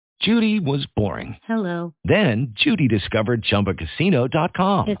Judy was boring. Hello. Then Judy discovered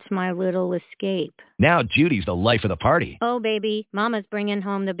ChumbaCasino.com. It's my little escape. Now Judy's the life of the party. Oh, baby, mama's bringing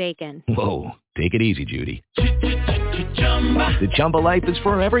home the bacon. Whoa, take it easy, Judy. The Chumba life is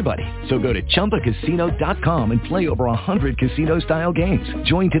for everybody. So go to ChumbaCasino.com and play over 100 casino-style games.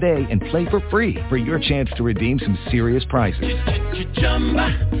 Join today and play for free for your chance to redeem some serious prizes.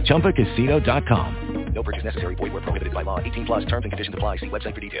 ChumbaCasino.com. No purchase necessary. Void where prohibited by law. 18 plus terms and conditions apply. See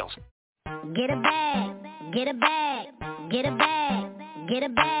website for details. Get a bag, get a bag, get a bag, get a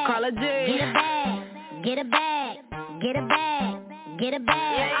bag. Call a G. Get a bag, get a bag, get a bag, get a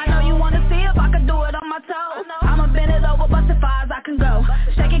bag. I know you wanna see if I can do it on my toes. I'ma bend it over, bust it far as I can go.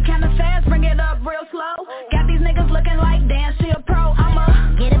 Shake it kinda fast, bring it up real slow. Got these niggas looking like damn, she a pro.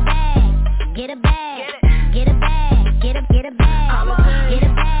 I'ma get a bag, get a bag, get a bag, get a bag. Get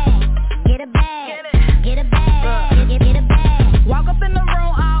a bag, get a bag, get a bag, get a bag. Walk up in the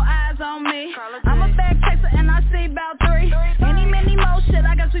room, all eyes on me. I'm a bag chaser and I see about 3. Many more shit,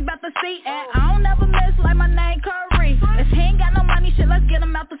 I guess we about to see. And I don't ever miss like my name Curry. If he ain't got no money, shit, let's get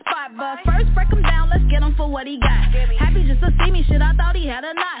him out the spot. But first break him down, let's get him for what he got. Happy just to see me, shit, I thought he had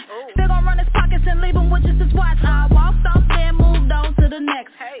a knot. Still gon' run his pockets and leave him with just his watch. I walked off then moved on to the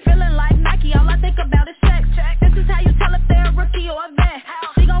next. Feeling like Nike, all I think about is checks. This is how you tell if they're a rookie or a vet.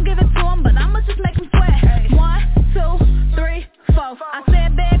 She gon' give it to him, but I'ma just make him sweat. 1, 2, 3, 4. I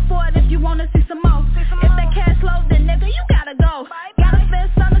said beg for it if you wanna see some more. If that cash low, then nigga, you gotta go. Gotta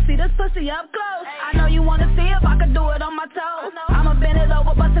spend some to see this pussy up close. I know you wanna see if I can do it on my toes. I'ma bend it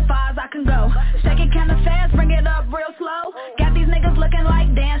over, bust it far as I can go. Shake it kinda fast, bring it up real slow. Got these niggas looking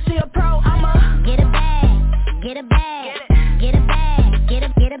like damn, she a pro. I'ma get a bag, get a bag, get a bag, get a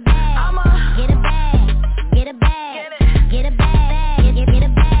bag. I'ma get a bag, get a bag, get a bag, get a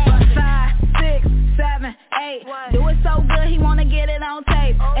bag. 5, 6, 7, 8. Do it so good, he wanna get it on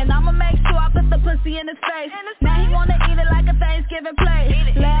tape. And I'ma make sure I put the pussy in his face. Now he wanna eat it like a Thanksgiving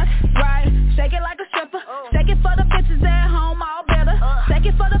plate. Left, right, shake it like a stripper. Shake it for the bitches at home, all better. Shake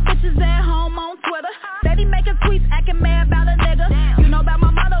it for the bitches at home on Twitter. Said he making tweets, acting mad about a nigga. You know about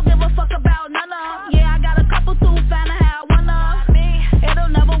my motto, give a fuck about none of them. Yeah, I got a couple too, find to have one of me. It'll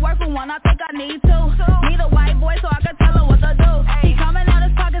never work for one, I think I need 2. Need a white boy so I can tell her what to do. He coming out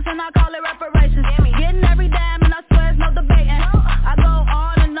his pockets and I call it reparations. Getting every dime and I swear it's no debating. I go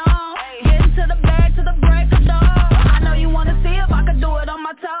on and on, getting to the bag to the break of dawn. I know you wanna see if I can do it on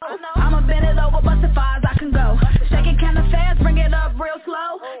my toes. I'ma bend it over, bust it far as I can go. Shake it kinda fast, bring it up real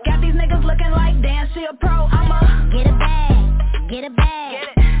slow. Got these niggas looking like damn, she a pro. I'ma get a bag, get a bag,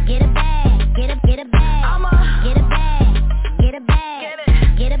 get a bag, get a bag. I'ma get a bag, get a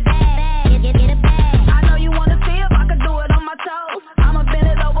bag, get a bag, get a bag. I know you wanna see if I can do it on my toes. I'ma bend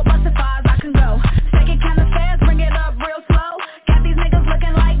it over, bust it far as I can go. Shake it kinda fast, bring it up real slow. Got these niggas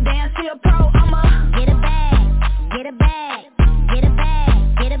looking like damn, she a pro. I'ma get a bag, get a bag, get a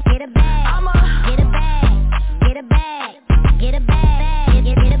bag, get a bag. I'ma get a bag, get a bag, get a bag,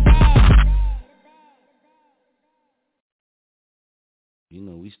 get a bag. You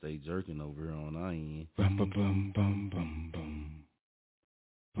know we stay jerking over here on our end. Bum bum bum bum bum bum.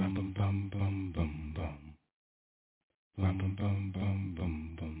 Bum bum bum bum bum bum. Bum bum bum bum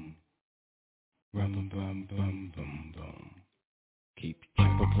bum bum. Bum bum bum bum bum bum. Keep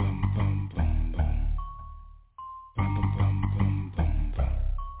bum bum bum bum bum. Bum bum bum bum bum bum.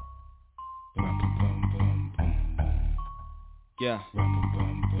 Bum bum bum bum bum bum. Yeah. Bum bum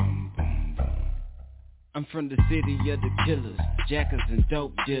bum bum bum bum. I'm from the city of the killers, jackers and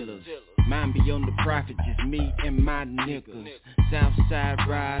dope dealers. Mine be on the profit, just me and my niggas. Southside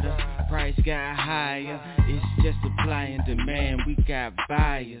rider, price got higher. It's just supply and demand, we got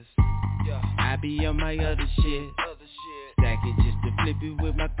buyers. I be on my other shit, stack it just to flip it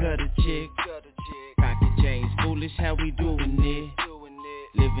with my cutter chick. Pocket change, foolish how we doing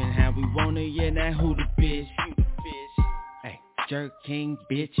it. Living how we want it, yeah, now who the bitch? Jerk king,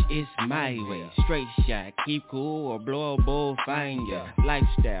 bitch, it's my way. Straight shot, keep cool or blow a bull, find ya.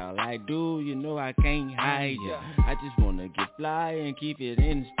 Lifestyle, I do, you know I can't hide ya. I just wanna get fly and keep it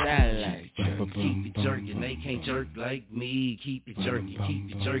in style like Keep it jerking, they can't jerk like me. Keep it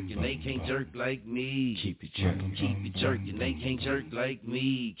jerking, they can't jerk like me. Keep it jerking, they can't jerk like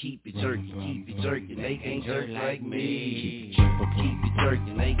me. Keep it jerking, they can't jerk like me. Keep it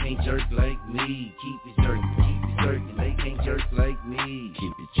jerking, they can't jerk like me. Keep it jerking, they can't jerk like me.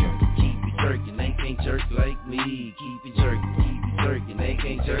 Keep it jerking, they can't jerk like me. Keep it jerking, jerk and they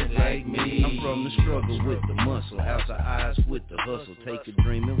can't jerk like me. I'm from the struggle with the muscle, outside eyes with the hustle. Take a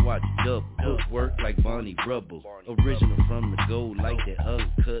dream and watch it double. Footwork like Bonnie Rubble. Original from the gold, like that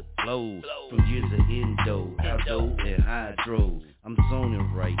uncut flow. From years of endo, outdo and hydro. I'm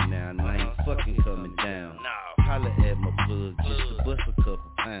zoning right now, and I ain't fucking coming down. Holla at my plug just to bust a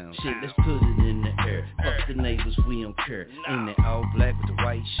couple pounds. Shit, let's put it in the air. Fuck the neighbors, we don't care. In the all black with the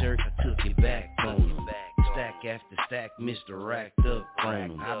white shirt, I took it back on them. Stack after stack, Mr. Racked up on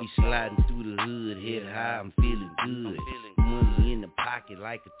them. I be sliding through the hood, head high, I'm feeling good. Money in the pocket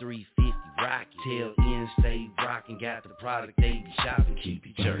like a 350 rocket. Tail end, stay rockin', got the product they be shopping. Keep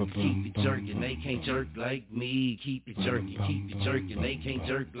it jerkin', they can't jerk like me. Keep it jerkin', they can't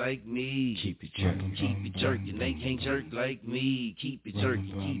jerk like me. Keep it jerkin', they can't jerk like me. Keep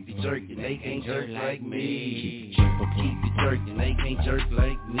it jerkin', they can't jerk like me. Keep it jerkin', they can't jerk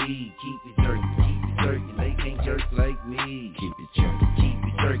like me. Keep it jerkin', they can't jerk like me. Keep it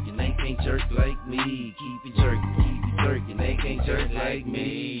jerkin', they can't jerk like me. Keep it jerkin', they can't jerk like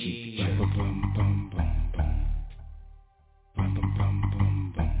me.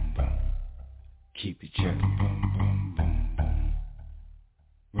 Keep it jerkin'.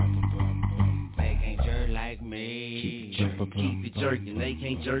 They can't jerk like me. Keep it jerkin', they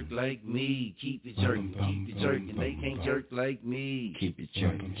can't jerk like me. Keep it jerkin', they can't jerk like me. Keep it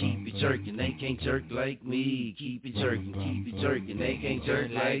jerkin', they can't jerk like me. Keep it jerkin', they can't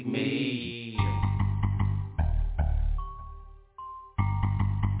jerk like me.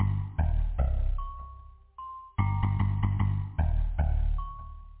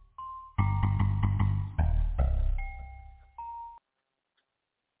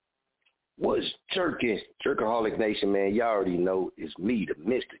 What's jerking? Jerkaholic Nation, man. Y'all already know it's me, the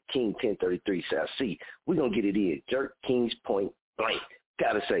Mr. King 1033 South C. We're going to get it in. Jerk Kings Point Blank.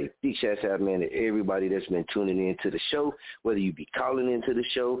 Gotta say, big shouts out, man, to everybody that's been tuning in to the show, whether you be calling into the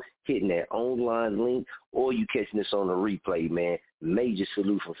show, hitting that online link, or you catching us on the replay, man. Major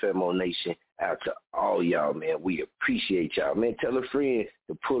salute from Famo Nation out to all y'all, man. We appreciate y'all, man. Tell a friend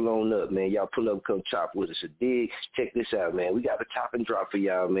to pull on up, man. Y'all pull up, come chop with us a dig. Check this out, man. We got a chop and drop for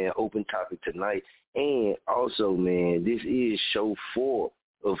y'all, man. Open topic tonight. And also, man, this is show 4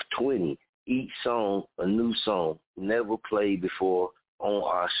 of 20. Each song, a new song, never played before on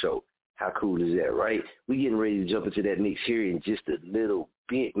our show. How cool is that, right? We getting ready to jump into that mix here in just a little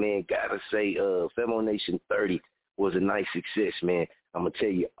bit, man. Gotta say, Famo Nation 30 was a nice success, man. I'm going to tell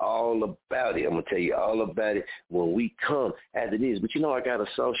you all about it. When we come after this. But, you know, I got to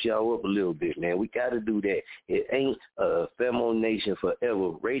sauce y'all up a little bit, man. We got to do that. It ain't a Famo Nation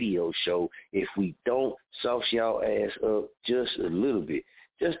Forever radio show if we don't sauce y'all ass up just a little bit.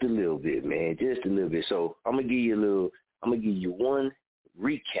 Just a little bit, man. Just a little bit. So I'm going to give you one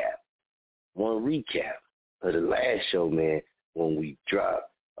recap of the last show, man, when we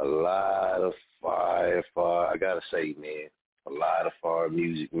dropped a lot of fire, I got to say, man, a lot of fire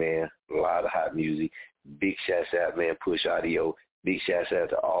music, man, a lot of hot music. Big shouts out, man, Push Audio. Big shouts out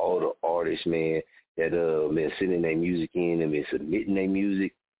to all the artists, man, that been sending their music in and been submitting their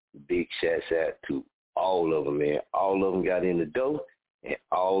music. Big shouts out to all of them, man. All of them got in the door, and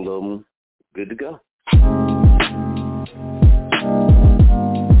all of them good to go.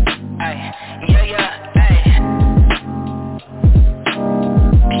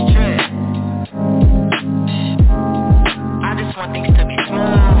 Want things to be smooth.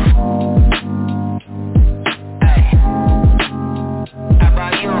 Hey, how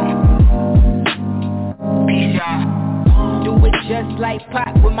about you? Peace, y'all. Do it just like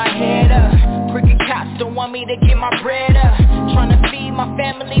Pac with my head up. Crooked cops don't want me to get my bread up. Tryna feed my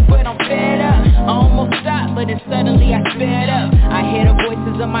family, but I'm fed up. I almost stopped, but then suddenly I sped up. I hear the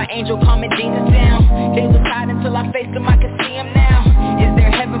voices of my angel calming demons down. They was hiding until I faced them, I could see them now. Is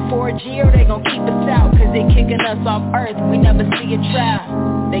there heaven for a G or they gon' keep us out? Cause they kicking us off earth, we never see a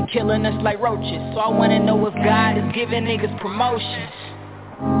trial. They killing us like roaches, so I wanna know if God is giving niggas promotions.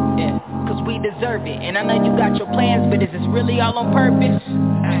 Yeah, cause we deserve it. And I know you got your plans, but is this really all on purpose?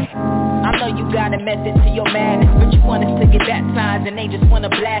 I know you got a method to your madness, but you want us to get baptized and they just wanna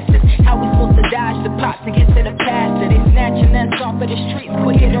blast us. How we supposed to dodge the pops and get to the pastor? They snatching us off of the streets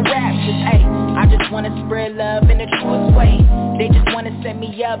quicker than raptors. Ay, I just wanna spread love in the truest way. They just wanna set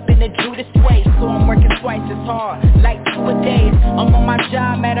me up in the Judas way. So I'm working twice as hard, like 2 a day. I'm on my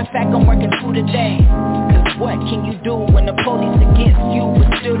job, matter of fact, I'm working 2 today. Cause what can you do when the police against you, but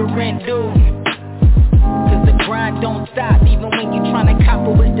still the rent due? Cause the grind don't stop, even when you tryna cop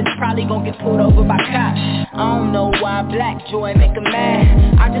a whip that's probably gon' get pulled over by cops. I don't know why, my black joy, make 'em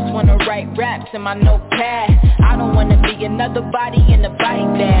mad. I just wanna write raps in my notepad. I don't wanna be another body in a body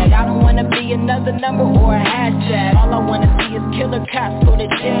bag. I don't wanna be another number or a hashtag. All I wanna see is killer cops go to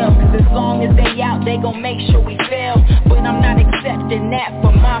jail. Cause as long as they out, they gon' make sure we fail. But I'm not accepting that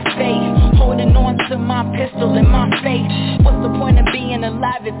for my faith. Holding on to my pistol in my face. What's the point of being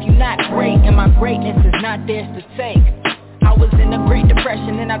alive if you're not great? And my greatness is not theirs to take. I was in a great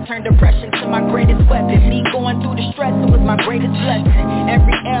depression and I turned depression to my greatest weapon. Me going through the stress, it was my greatest blessing.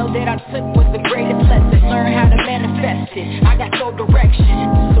 Every L that I took was the greatest lesson. Learn how to manifest it, I got no direction.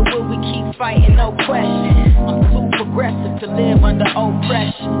 So will we keep fighting? No question. I'm too progressive to live under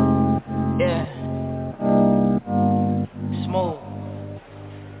oppression. Yeah. Smooth.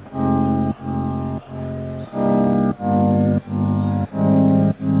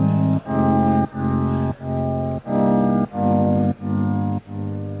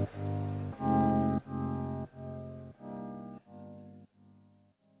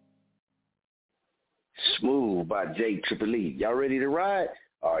 Smooth by J Triple E. Y'all ready to ride?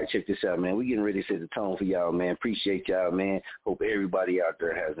 All right, check this out, man. We getting ready to set the tone for y'all, man. Appreciate y'all, man. Hope everybody out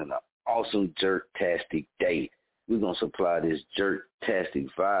there has an awesome jerk-tastic day. We're going to supply this jerk-tastic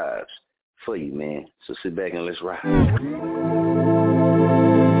vibes for you, man. So sit back and let's ride.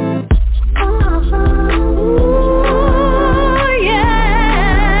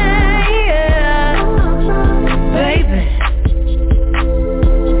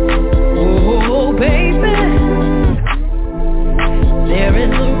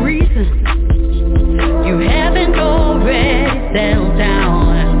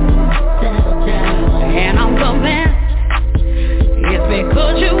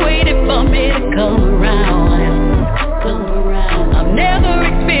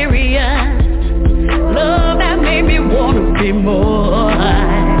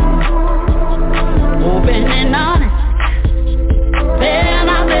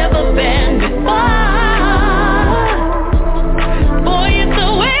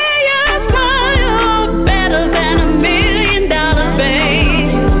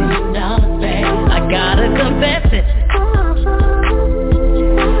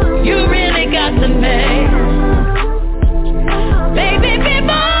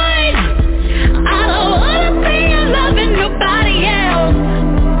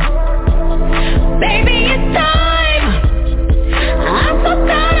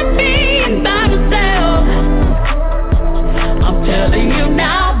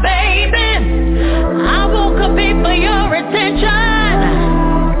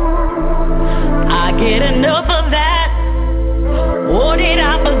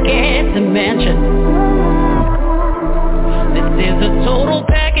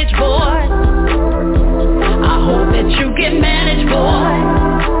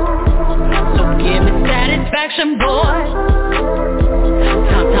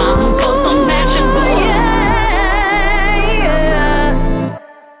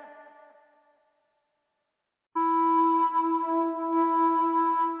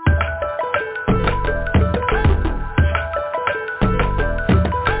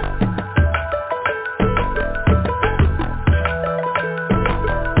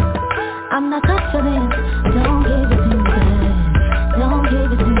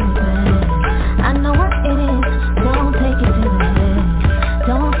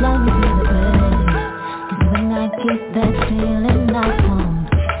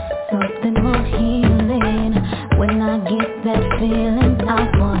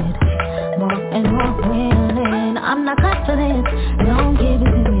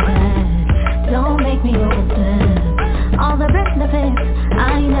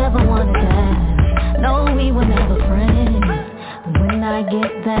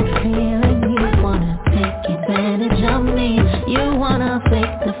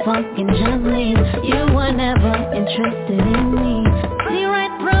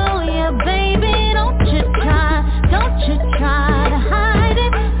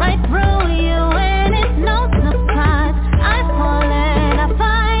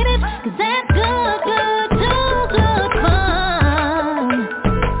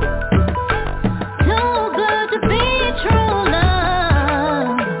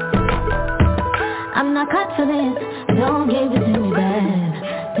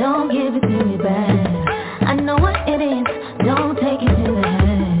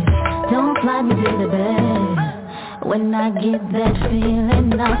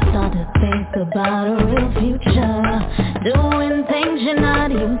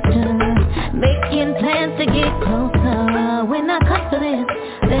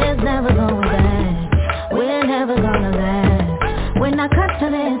 When I cut for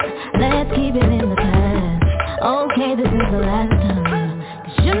this, let's keep it in the past. Okay, this is the last time,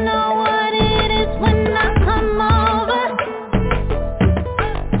 'cause you know what it is when I come over.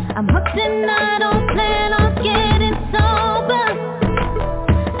 I'm hooked and I don't plan on getting sober.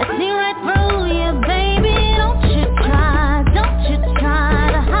 I see right through you, baby, don't you try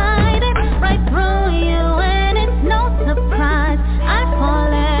to hide it. Right through you and it's no surprise I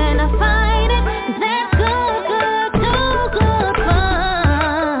fall and I fight it, 'cause that's good, too good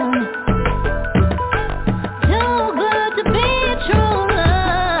fun. Too good to be true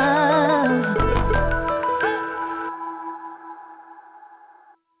love.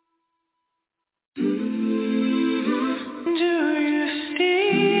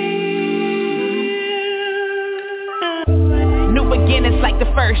 New beginnings like the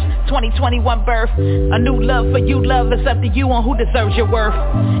first 2021 birth. A new love for you, love is up to you on who deserves your worth.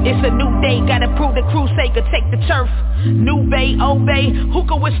 It's a new day, gotta prove the crusade could take the turf. New bay, old bay, who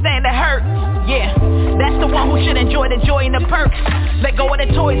can withstand the hurt? Yeah, that's the one who should enjoy the joy and the perks. Let go of the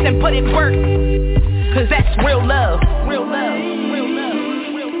toys and put in work, 'cause that's real love. Real love, real love,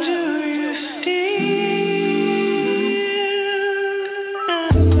 real love.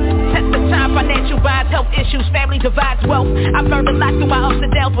 Test the time, financial vibes, health issues, family divides wealth. I've learned a lot through my ups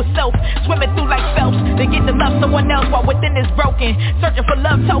and downs with self. Swimming through like Phelps, to get to love someone else while within is broken. Searching for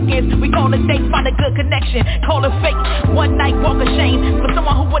love tokens, we call it dates, find a good connection. Call it fake, one night walk of shame. For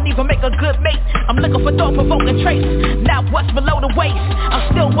someone who wouldn't even make a good mate. I'm looking for thought-provoking traits, not what's below the waist. I'm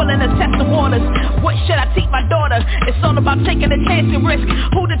still willing to test the waters. What should I teach my daughter? It's all about taking a chance and risk.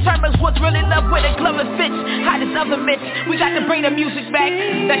 Who determines what's really love, where the glove fits? Hide this other myths, we got to bring the music back.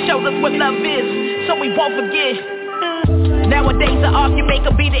 That shows us what love is, so we won't forget. Nowadays an argument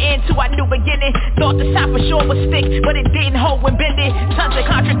could be the end to our new beginning. Thought the shot for sure would stick, but it didn't hold when bending. Tons of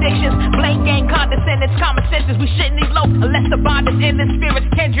contradictions, blame game, condescendence, common senses. We shouldn't elope unless the bond is in the spirit's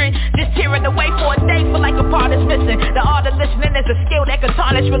kindred. Just tearing away for a day, feel like a part is missing. The art of listening is a skill that can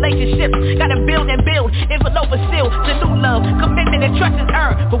tarnish relationships. Gotta build and build, envelope is sealed to new love. Commitment and trust is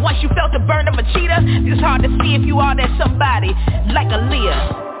earned, but once you felt the burn of a cheetah, it's hard to see if you are that somebody like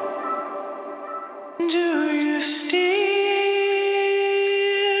Aaliyah. Do you still?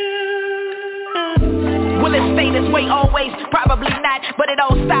 Will it stay this way always? Probably not, but it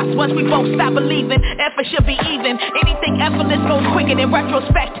all stops once we both stop believing. Effort should be even. Anything effortless goes quicker in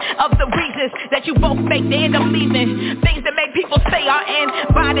retrospect of the reasons that you both make the end up leaving. Things that make people say are in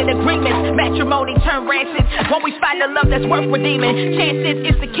binding agreements. Matrimony turn rancid when we find a love that's worth redeeming. Chances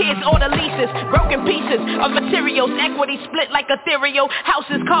it's the kids or the leases. Broken pieces of materials. Equity split like ethereal.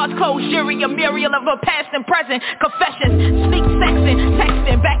 Houses, cars, clothes, jury, a myriad of a past and present. Confessions, sneak sexing,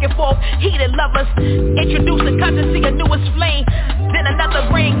 texting back and forth. Heated lovers. Introduce a cousin, see a newest flame. Then another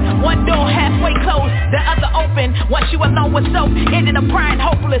ring, one door halfway closed, the other open. Once you alone with self, ended up crying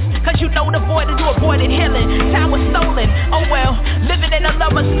hopeless. 'Cause you know the void and you avoided healing. Time was stolen, oh well, living in a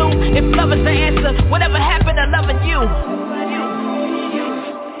lover's loop. If love is the answer, whatever happened to loving you?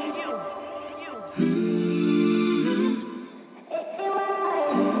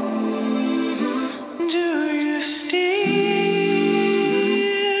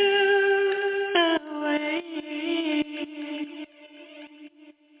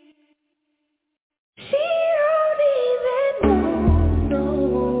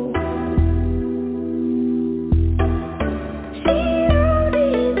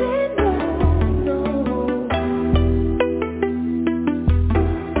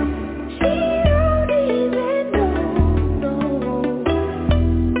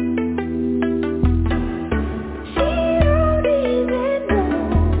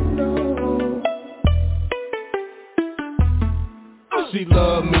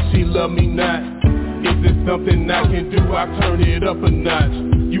 I turn it up a notch.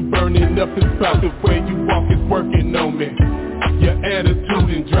 You burning up the spot, the way you walk is working on me. Your attitude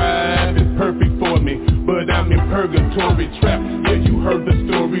and drive is perfect for me, but I'm in purgatory trap. Yeah, you heard the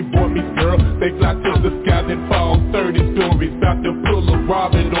story, boy meets girl. They fly to the sky, then fall 30 stories. About to pull a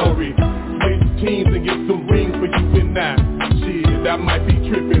Robin Ory. Switch teams and get some rings for you and I. Shit, I might be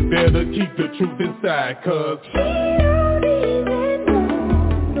tripping, better keep the truth inside, 'cause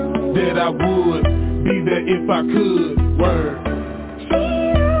that I would be there if I could. Word.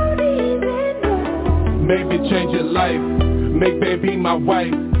 Maybe change your life, make baby my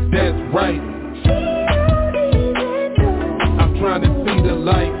wife. That's right. I'm trying to see the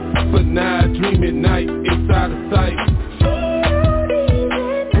light, but now I dream at night. It's out of sight.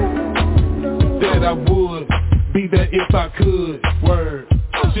 That I would be there if I could. Word.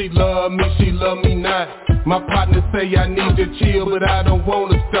 She love me not. My partner say I need to chill, but I don't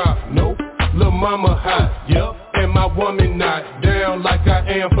wanna stop. Nope. Lil' mama hot, yup, and my woman not down I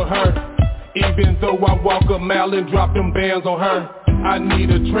am for her. Even though I walk a mile and drop them bands on her, I need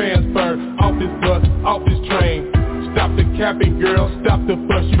a transfer, off this bus, off this train. Stop the capping, girl, stop the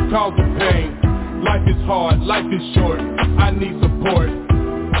fuss, you cause the pain. Life is hard, life is short, I need support.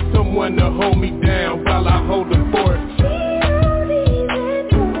 Someone to hold me down while I hold the fort.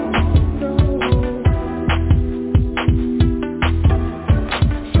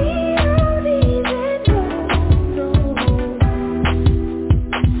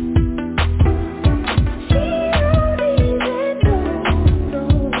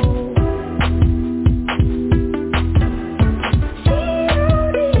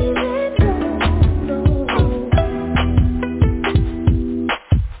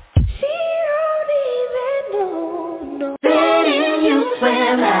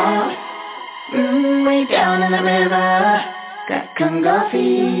 Down in the river, got Congo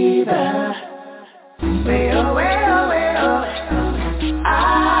fever. Way oh, way oh, way oh.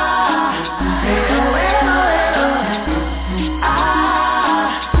 Ah, way oh, way oh, way oh. Ah,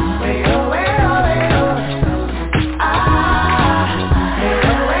 way oh, way oh, way oh. Ah, way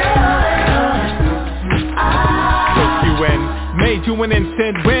oh, way oh, way oh. Ah. Took you in, made you an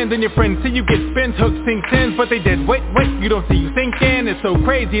instant win. Then your friends see you get spent, hook sink sins, but they did. Wait, you don't see you sinking. It's so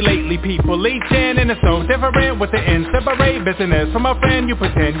crazy lately, people leeching, and it's so different with the inseparate business. From a friend, you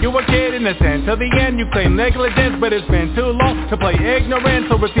pretend you a kid innocent. Till the end, you claim negligence, but it's been too long to play ignorant.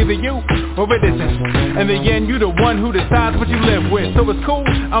 So it's either you or it isn't. In the end, you the one who decides what you live with. So it's cool,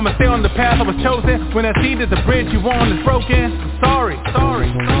 I'ma stay on the path I was chosen. When I see that the bridge you on is broken,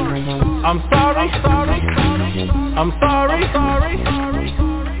 I'm sorry.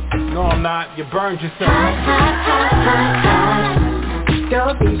 No, I'm not. You burned yourself.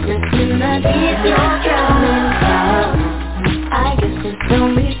 Don't be just in the deep, you're drowning out. I guess it's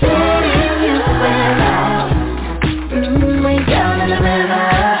only fitting you swim out. Way down in the river,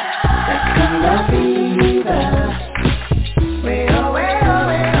 got Congo fever. Way oh, way oh,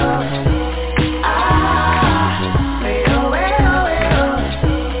 way oh. Ah, way oh, way oh, way oh.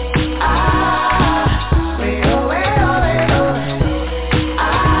 Ah, way oh, way oh, way oh. Ah,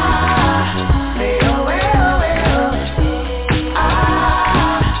 way oh, way oh, way oh.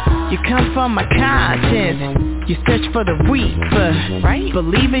 Ah. You come from my conscience, you search for the reaper, right?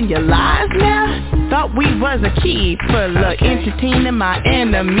 Believe in your lies now? Thought we was a keeper. Look, entertaining my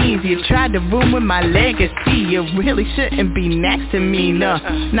enemies. You tried to ruin my legacy. You really shouldn't be next to me, no.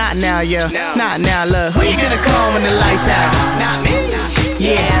 Not now, yo, not now, look. Who you gonna call when the lights out? Not me.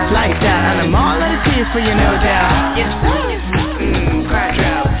 Yeah, lights out. And I'm all out of tears for you, no doubt. Yes, sir. Cry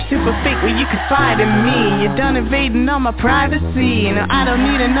drought. Super fake when you confide in me. You're done invading all my privacy. No, I don't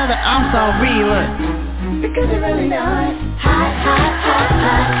need another I'm sorry, look. Because you're really not high.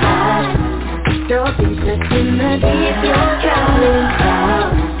 Don't be just in the deep, you're drowning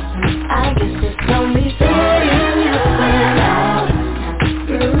out. I guess it's only fitting you swim out.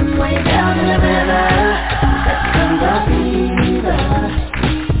 Way down in the river, got Congo fever.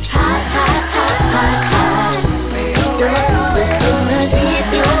 High. Don't be just in the deep,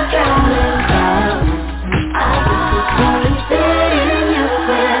 you're drowning out. I guess it's only fitting you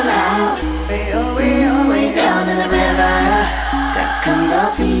swim out. Way down in the river, got Congo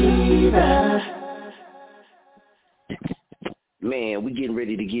fever. Man, we getting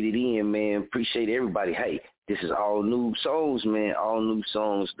ready to get it in, man. Appreciate everybody. Hey, this is all new songs, man. All new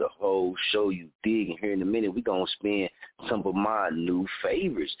songs, the whole show you dig. And here in a minute, we going to spin some of my new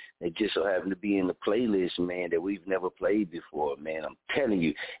favorites that just so happen to be in the playlist, man, that we've never played before, man. I'm telling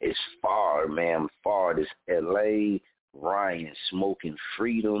you, it's far, man. Far. This L.A., Ryan, Smoking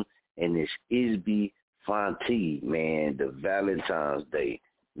Freedom, and this Isby Fonte, man, the Valentine's Day.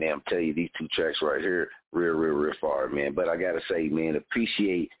 Man, I'm telling you, these two tracks right here, real far, man. But I got to say, man,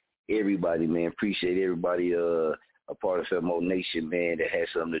 appreciate everybody, man. Appreciate everybody a part of Famo Nation, man, that has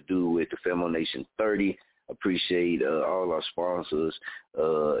something to do with the Famo Nation 30. Appreciate all our sponsors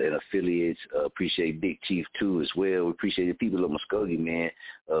and affiliates. Appreciate Big Chief, too, as well. We appreciate the people of Muskogee, man.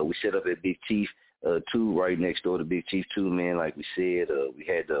 We set up at Big Chief, 2, right next door to Big Chief 2, man. Like we said, we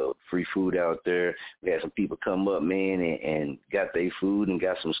had free food out there. We had some people come up, man, and got their food and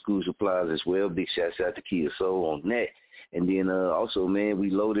got some school supplies as well. Big shouts out to Kia Soul on that. And then also, man, we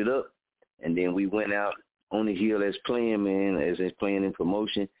loaded up, and then we went out on the hill as playing, man, as it's playing in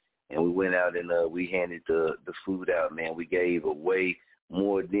promotion. And we went out and we handed the food out, man. We gave away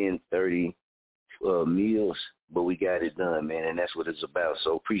more than 30 meals, but we got it done, man, and that's what it's about.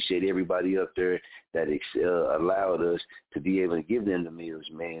 So appreciate everybody up there that allowed us to be able to give them the meals,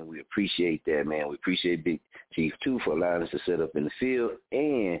 man. We appreciate that, man. We appreciate Big Chief, too, for allowing us to set up in the field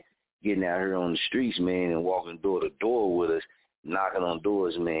and getting out here on the streets, man, and walking door to door with us knocking on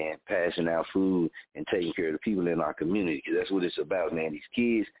doors, man, passing out food and taking care of the people in our community, because that's what it's about, man, these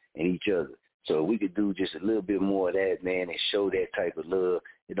kids and each other. So we could do just a little bit more of that, man, and show that type of love.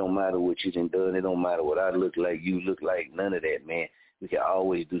 It don't matter what you done done. It don't matter what I look like, you look like, none of that, man. We can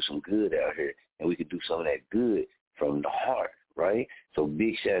always do some good out here, and we could do some of that good from the heart, right? So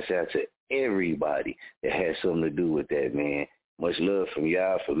big shouts out to everybody that has something to do with that, man. Much love from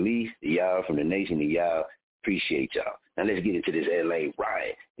y'all, from me, to y'all, from the nation, to y'all. Appreciate y'all. Now let's get into this LA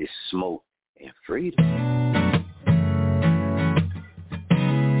riot. It's smoke and freedom.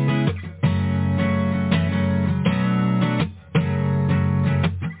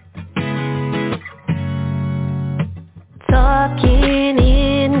 Talking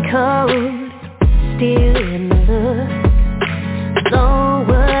in code, still in the look. Know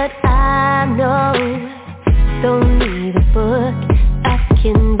what I know, don't need a book. I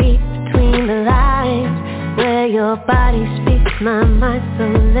can read between the lines, where your body speaks my mind. So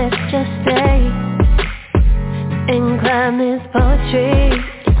let's just stay and climb this poetry.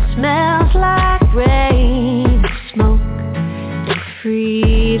 It smells like rain, smoke and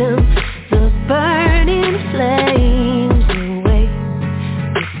freedom. The burning flames away,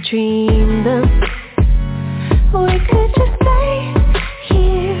 we dream them. We could just stay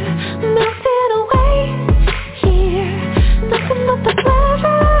here, melted away here. Nothing but the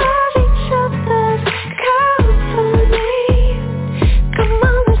pleasure of each other's company. Come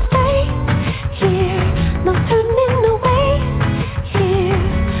on, let's stay here, no turning away here.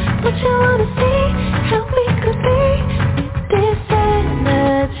 Don't you wanna see how we could be with this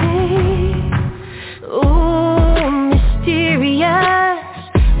energy? Ooh, mysterious,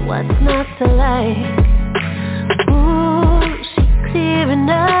 what's not to like? Ooh, she clear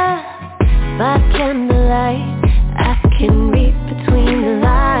enough, by candlelight. I can read between the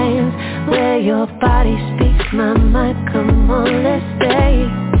lines, where your body speaks my mind. Come on, let's stay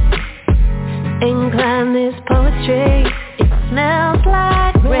and climb this poetry. It smells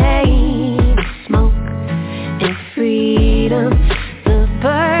like rain, smoke and freedom. The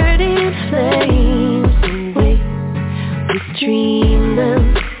burning flames away, we dream them.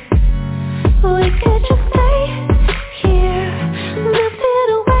 We could just stay here, melted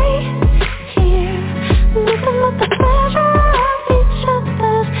away here. Nothing but the pleasure of each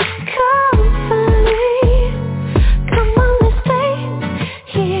other's company. Come on, let's stay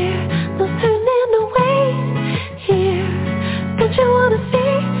here, no turning away here. Don't you wanna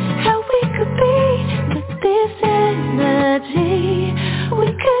see how we could be with this energy? We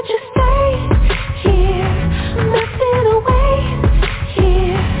could just stay here, melted away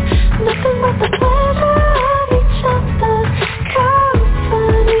here. Nothing but the pleasure of each other's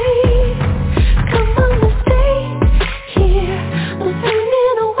company. Come on, let's stay here, no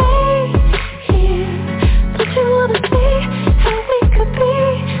turning away here. Don't you wanna see how we could be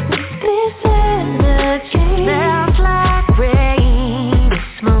with this energy? Smells like rain,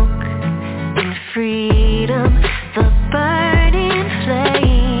 smoke and freedom. The burning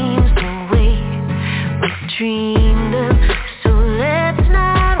flames away, we dream them. So let's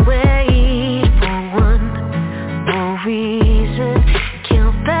not wait for one more reason.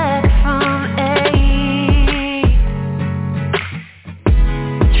 Kill back from 8.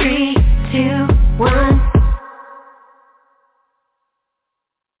 3, 2, 1.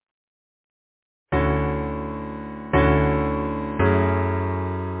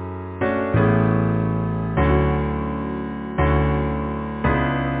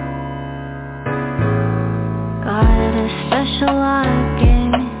 Got a special lock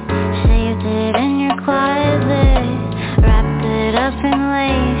in it, saved it in your closet, wrapped it up in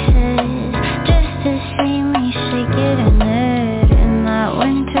laces, just to see me shake it and it in that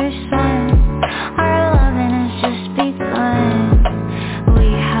winter sun. Our loving has just begun. We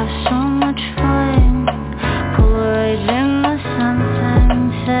have so much fun. Polaroids in the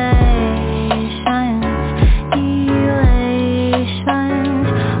sunset, elations,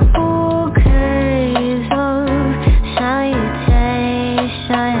 bouquets of salutations.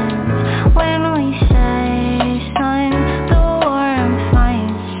 When we say sun, the warm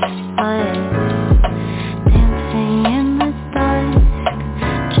finds us dancing in the dusk,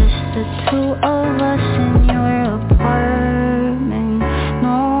 just the two of us in your apartment,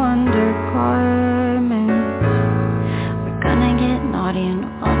 no undergarments. We're gonna get naughty in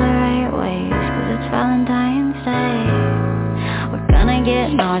all the right ways, 'cause it's Valentine's Day. We're gonna get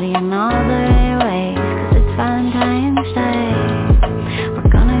naughty in all the right ways, 'cause it's Valentine's Day. We're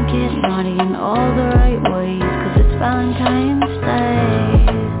gonna get naughty in all the right ways, 'cause it's Valentine's Day.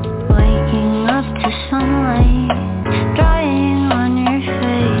 Waking up to sunlight, drying on your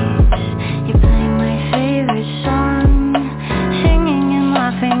face. You play my favorite song,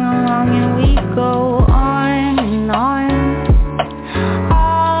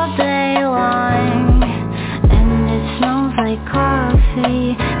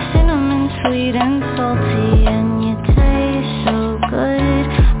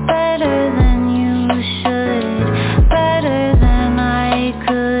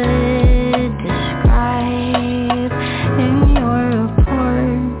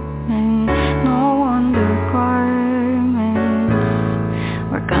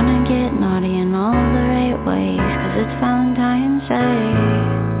 gonna get naughty in all the right ways, 'cause it's Valentine's Day.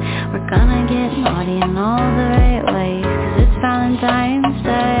 We're gonna get naughty in all the right ways, 'cause it's Valentine's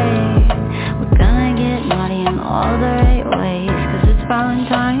Day. We're gonna get naughty in all the right ways, 'cause it's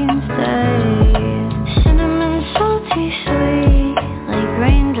Valentine's Day. Cinnamon salty sweet, like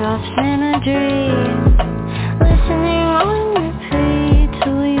raindrops in a dream. Listening on repeat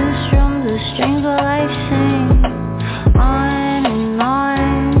till you strum the strings while I sing. On and on,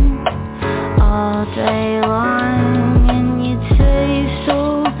 all day long, and you taste so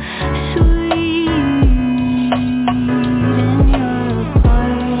sweet in your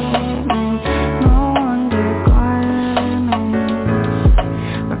apartment, no undergarments.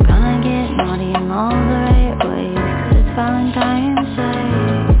 We're gonna get naughty in all the right ways, 'cause it's Valentine's Day.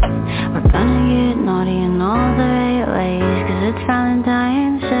 We're gonna get naughty in all the right ways, 'cause it's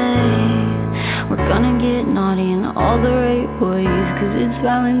Valentine's Day. We're gonna get naughty in all the right ways, 'cause it's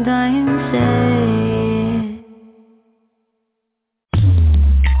Valentine's Day.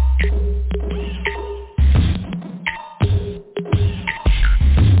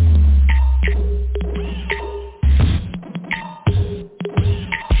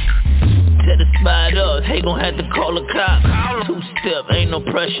 Set the spot up, they gon' have to call a cop. Two-step, ain't no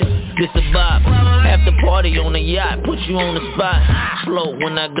pressure, this a bop. After party on the yacht, put you on the spot. Float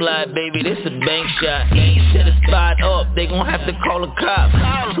when I glide, baby, this a bank shot. Set the spot up, they gon' have to call a cop.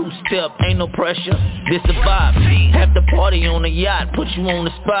 Two-step, ain't no pressure, this a bop. After party on the yacht, put you on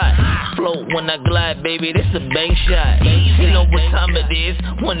the spot. Float when I glide, baby, this a bank shot. You know what time it is,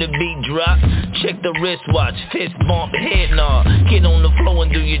 when the beat drop. Check the wristwatch, fist bump, head nod. Get on the floor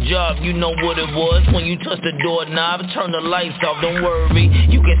and do your job, you know what it was when you touch the doorknob. Turn the lights off, don't worry,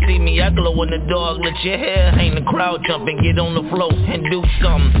 you can see me, I glow in the dark. Let your hair hang, the crowd jumping, get on the floor and do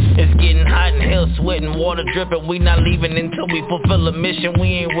something. It's getting hot in hell, sweating, water dripping. We not leaving until we fulfill a mission. We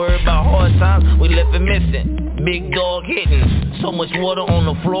ain't worried about hard times, we left it missing. Big dog hitting, so much water on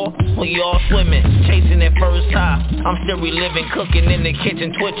the floor, we all swimming, chasing that first high. I'm still reliving, cooking in the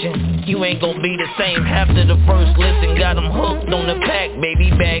kitchen, twitching. You ain't gon' be the same after the first listen. Got them hooked on the pack,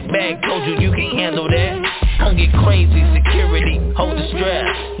 baby, bag. Told you can't handle that. Don't get crazy, security, hold the strap,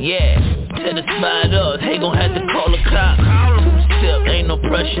 yeah. Set the spot up, they gon' have to call a cop. Two-step, ain't no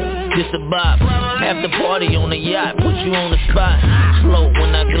pressure, this a bop. After party on the yacht, put you on the spot. Float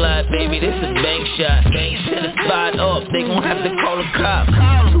when I glide, baby, this a bank shot. Set the spot up, they gon' have to call a cop.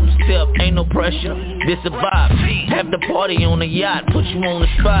 Two-step, ain't no pressure, this a bop. After party on the yacht, put you on the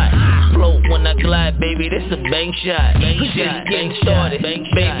spot. Float when I glide, baby, this a bank shot. Just getting started,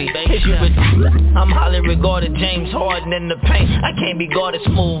 baby, hit you with. I'm highly regarded, James Harden in the paint. I can't be guarded,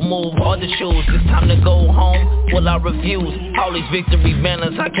 smooth move, hard to choose. It's time to go home, well I refuse. All these victory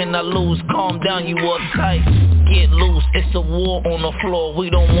banners, I cannot lose. Calm down, you uptight, get loose. It's a war on the floor, we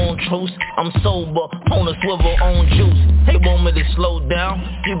don't want truce. I'm sober, on a swivel, on juice. They want me to slow down,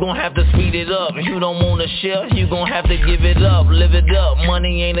 you gon' have to speed it up. If you don't wanna share, you gon' have to give it up. Live it up,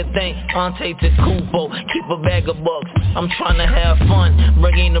 money ain't a thing. Ante to Kupo, keep a bag of bucks. I'm tryna have fun,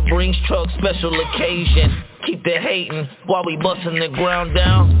 bringing the Brinks truck, special occasion. Keep the hating while we busting the ground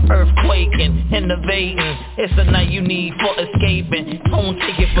down. Earthquaking, innovating. It's a night you need for escaping. Don't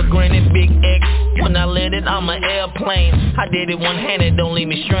take it for granted, Big X. When I landed, I'm an airplane. I did it one-handed, don't leave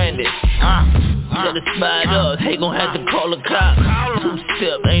me stranded. Set the spot up, they gon' have to call a cop.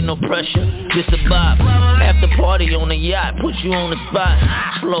 Two-step, ain't no pressure, this a bop. After party on the yacht, put you on the spot.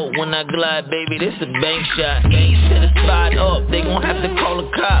 Float when I glide, baby, this a bank shot. Set the spot up, they gon' have to call a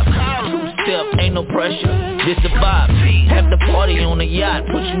cop. Two-step, ain't no pressure, this a bop. After party on the yacht,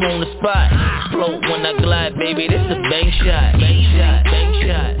 put you on the spot. Float when I glide, baby, this a bank shot. Bank shot, bank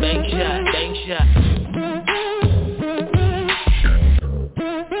shot, bank shot, bank shot.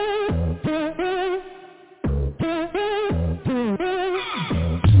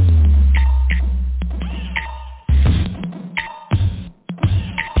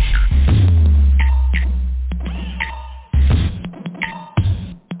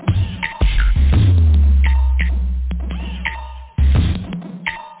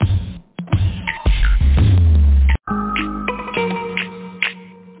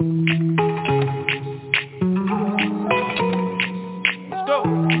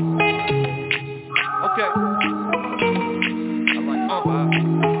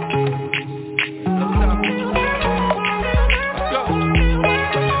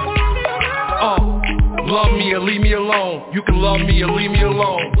 Love me or leave me alone. You can love me or leave me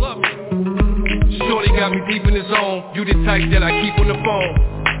alone. Shorty got me deep in the zone. You the type that I keep on the phone.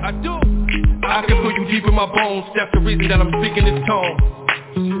 I do. I can put you deep in my bones. That's the reason that I'm speaking this tone.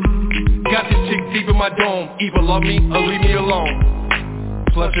 Got this chick deep in my dome. Either love me or leave me alone.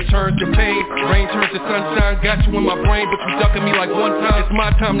 Pleasure turns to pain, rain turns to sunshine. Got you in my brain, but you ducking me like one time. It's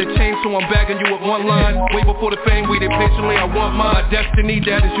my time to change, so I'm bagging you with one line. Way before the fame, waited patiently, I want mine. My destiny,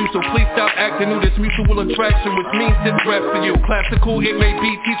 that is you, so please stop acting new. This mutual attraction, which means this rap for you. Classical, it may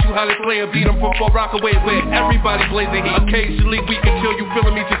be, teach you how to play a beat. I'm from Far Rockaway, where everybody blazing heat. Occasionally, we can chill, you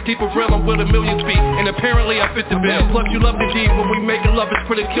feeling me, just keep it real, I'm with a million feet. And apparently, I fit the bill. Plus, you love the D, when we making love, it's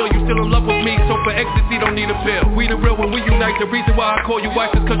for the kill. You still in love with me, so for ecstasy, don't need a pill. We the real when we unite, the reason why I call you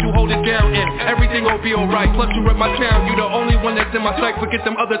wife is cause you hold it down and everything gon' be alright. Plus you rep my town, you the only one that's in my sight. Forget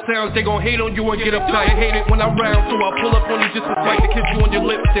them other towns, they gon' hate on you and get uptight. I hate it when I'm round, so I'll pull up on you just to spite. To kiss you on your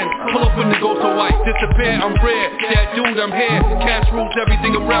lips and pull up when the ghost so white. Disappear, I'm rare, that dude, I'm here. Cash rules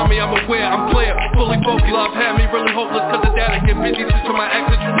everything around me, I'm aware, I'm clear. Fully focused, love had me really hopeless. Cause of that I get busy just to my ex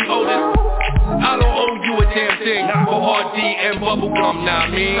that you be oldest. I don't owe you a damn thing for hard D and bubblegum, nah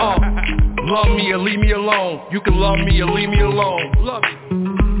me. Love me or leave me alone. You can love me or leave me alone. Love me.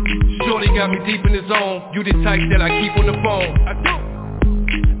 Shorty got me deep in the zone. You the type that I keep on the phone.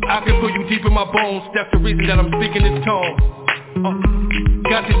 I can put you deep in my bones. That's the reason that I'm speaking this tone.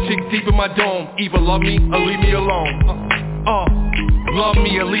 Got this chick deep in my dome. Either love me or leave me alone. Love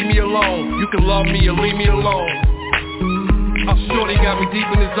me or leave me alone. You can love me or leave me alone. Shorty got me deep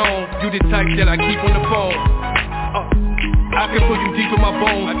in the zone. You the type that I keep on the phone. I can put you deep in my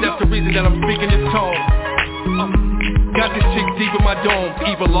bones. That's the reason that I'm speaking this tone. Got this chick deep in my dome.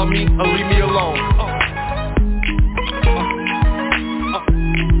 Either love me or leave me alone.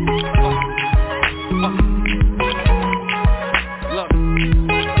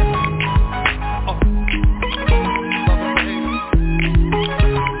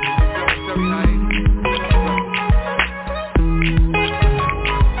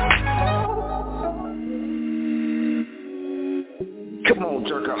 Come on,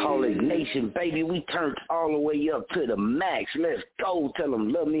 Jerkaholic Nation, baby, we turned all the way up to the max. Let's go. Tell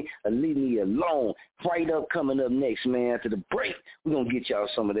them love me or leave me alone. Right up, coming up next, man, after the break, we're going to get y'all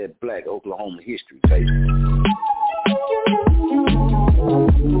some of that black Oklahoma history, baby.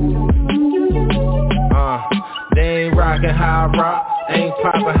 They ain't rockin' how I rock, ain't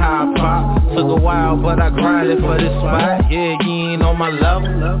poppin' how I pop. Took a while, but I grinded for this spot. Yeah, you ain't on my level.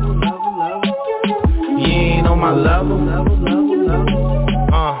 You ain't on my level.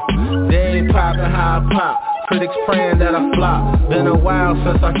 They ain't poppin' how I pop. Critics praying that I flop. Been a while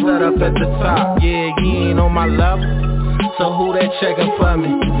since I set up at the top. Yeah, you ain't on my level. So who they checking for me?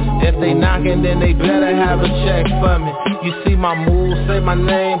 If they knocking, then they better have a check for me. You see my moves, say my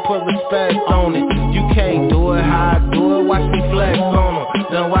name, put respect on it. You can't do it how I do it. Watch me flex on them,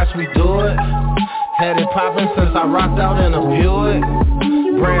 then watch me do it. Had it poppin' since I rocked out in a Buick.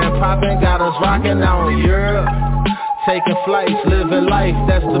 Brand poppin', got us rockin' out in Europe. Taking flights, living life,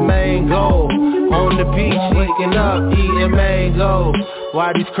 that's the main goal. On the beach, waking up, eating mango.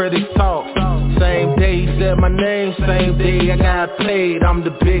 Why these critics talk? Same day he said my name, same day I got paid, I'm the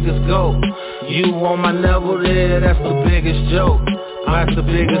biggest GOAT. You on my level there, that's the biggest joke. That's the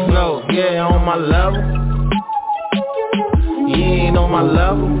biggest note, yeah, on my level. You ain't on my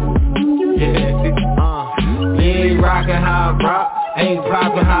level. Yeah, you ain't rockin' how I rock. Ain't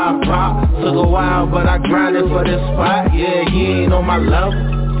poppin' how I pop. Took a while, but I grinded for this spot. Yeah, you ain't on my level.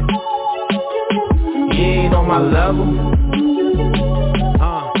 You ain't on my level.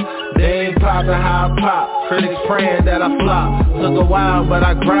 They ain't poppin' how I pop. Critics praying that I flop. Took a while, but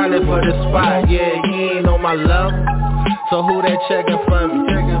I grinded for this spot. Yeah, you ain't on my level. So who they checking for me?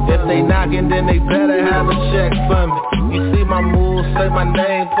 If they knocking, then they better have a check for me. You see my moves, say my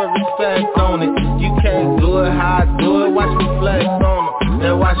name, put respect on it. You can't do it how I do it. Watch me flex on it,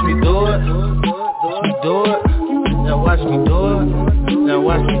 then watch me do it. Watch me do it, then watch me do it. Then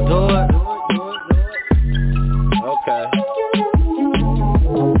watch me do it. Okay.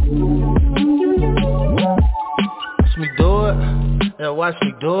 Watch me do it, then watch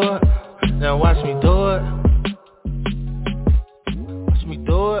me do it. Then watch me do it.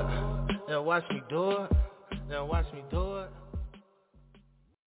 Do it, then watch me do it, then watch me do it.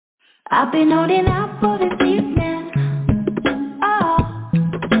 I've been holding out for this evening. Oh,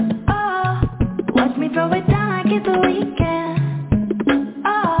 watch me throw it down like it's the weekend.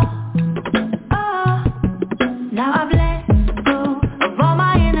 Oh, now I've let go of all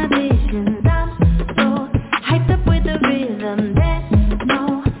my inhibitions. I'm so hyped up with the rhythm. There's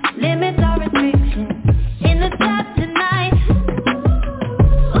no limits or restrictions in the top tonight.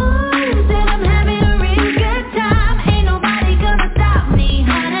 Way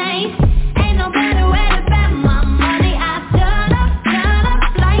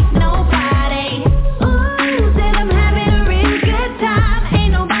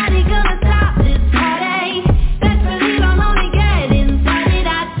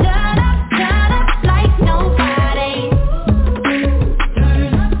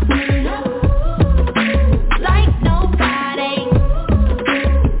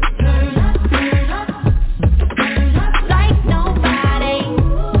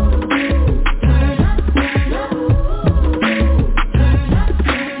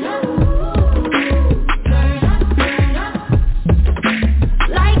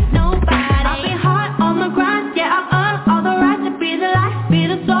be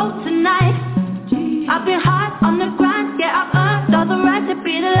the soul tonight. I've been hard on the grind, yeah, I've earned all the right to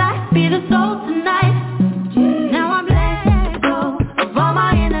be the light, be the soul tonight. Now I'm let go of all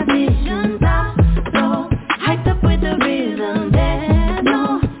my inhibitions. I'm so hyped up with the rhythm. There's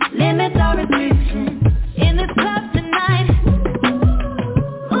no limits or restrictions in this club tonight.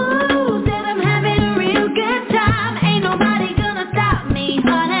 Ooh, said I'm having a real good time. Ain't nobody gonna stop me,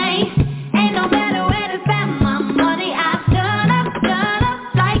 honey. Ain't no matter where to spend my money. I turn up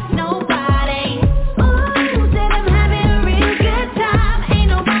like nobody. Ooh, said I'm having a real good time. Ain't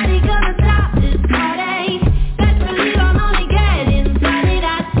nobody gonna stop this party. Best believe I'm only getting started.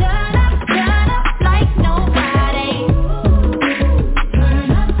 I turn up like nobody.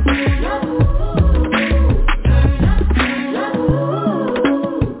 Turn up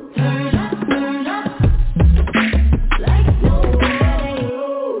like nobody.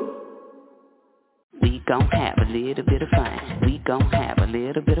 We gon' have a little bit of fun. We gon' have a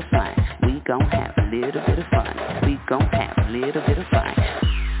little bit of fun. We gon' have a little bit of fun. We gon' have a little bit of fun.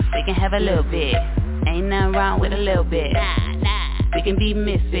 We can have a little bit. Ain't nothing wrong with a little bit. We can be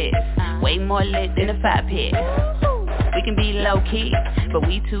misfits. Way more lit than a 5-pit. We can be low key, but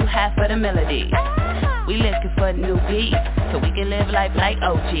we too high for the melody. We looking for new beats, so we can live life like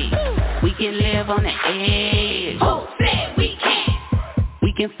OG. We can live on the edge. Who said we can't?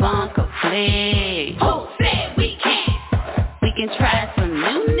 We can funk or play. Who said we can't? We can try some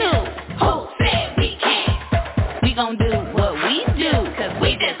new. Who said we can't? We gon' do what we do, cause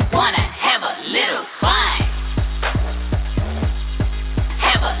we just wanna have a little fun.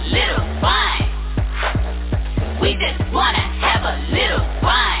 Have a little fun. We just wanna have a little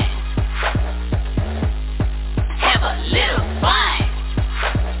fun. Have a little fun.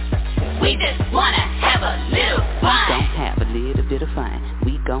 We just wanna have a little fun. We gon' have a little bit of fun.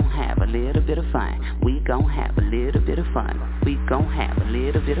 We gon' have a little bit of fun. We gon' have a little bit of fun. We gon' have a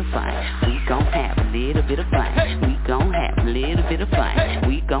little bit of fun. We gon' have a little bit of fun. We gon' have a little bit of fun.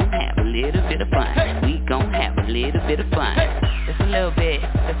 We gon' have a little bit of fun. We gon' have a little bit of fun. Just a little bit,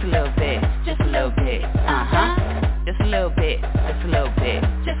 just a little bit, just a little bit, just a little bit, just a little bit,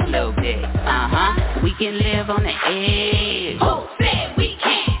 just a little bit, We can live on the edge. Who said we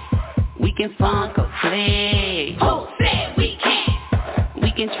can't? We can funk or play. Who said we can't?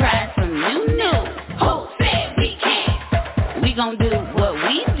 We can try some new. Who said we can't? We gon' do what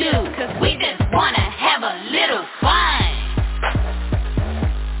we do, cause we just wanna have a little fun.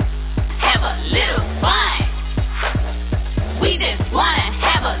 Have a little fun. We just wanna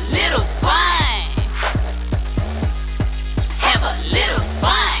have a little fun. Have a little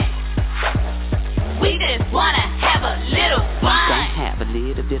fun. We just wanna have a little fun. Have a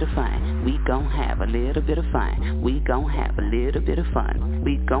little bit of fun. We gon' have a little bit of fun. We gon' have a little bit of fun.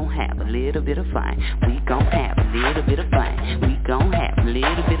 We gon' have a little bit of fun. We gon' have a little bit of fun. We gon' have a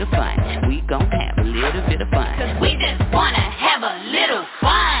little bit of fun. We gon' have a little bit of fun. Cause we just wanna have a little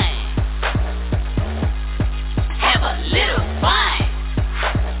fun. Have a little fun.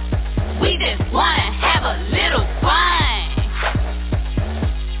 We just wanna have a little fun.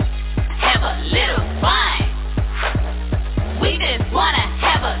 Have a little fun. We just wanna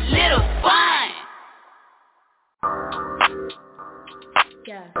have a little fun.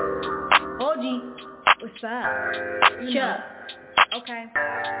 Yeah. OG, what's up? Yeah. Okay.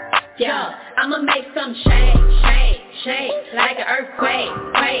 Yo, I'ma make some shake, like an earthquake,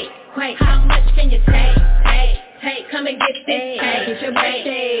 quake. How much can you take? Come and get this cake. It's your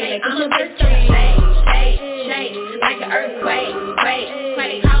birthday. I'ma make some shake, like an earthquake,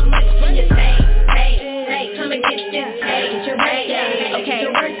 quake. How much can you take? Come and get this cake. It's your birthday. Okay. It's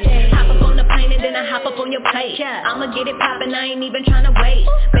your birthday. Hop up on the plane and then I hop up on your plate. I'ma get it poppin', I ain't even tryna wait.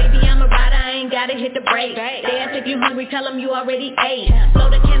 Baby, I'm a rider, I ain't gotta hit the brake. They ask if you hungry, tell them you already ate. Blow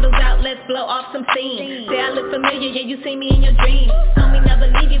the candles out, let's blow off some steam. Say I look familiar, yeah, you see me in your dreams. Told me never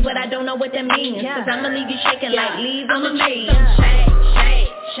leave you, but I don't know what that means. Cause I'ma leave you shaking like leaves on the tree.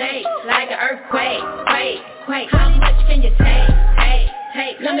 Shake, like an earthquake, quake. How much can you take?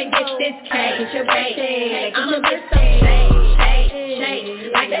 Come and get this cake, it's your birthday. I'ma get some shake,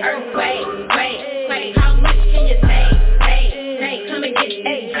 like an earthquake, quake. How much can you take? Come and get this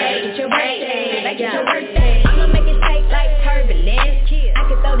cake, it's your birthday. Like it's your birthday. I'ma make it shake like turbulence. I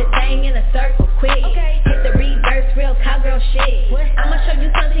can throw the thing in a circle quick. Hit the reverse, real cowgirl shit. I'ma show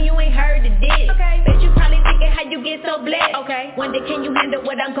you something you ain't heard of this. Bet you probably thinking how you get so blessed. Wonder can you handle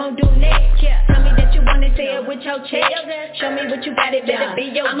what I'm gon' do next? Tell me that you wanna say it with your chest. Show me what you got, it better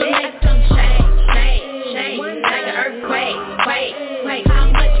be your best. I'ma make some shake, like an earthquake, quake. How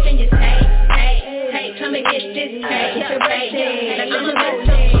much can you take? Come and get this cake, it's your birthday. I'ma make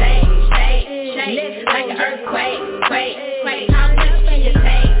some shake, like an earthquake, quake. How much can you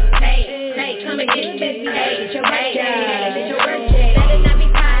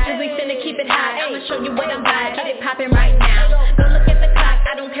what I'm about, get it poppin' right now. Don't look at the clock,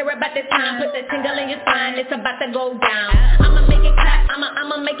 I don't care about the time. Put the tingle in your spine, it's about to go down. I'ma make it clap,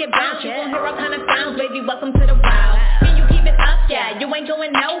 I'ma make it bounce. You gon' hear all kind of sounds, baby, welcome to the wild. Can you keep it up? Yeah, you ain't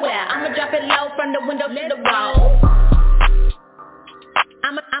going nowhere. I'ma drop it low from the window to the wall.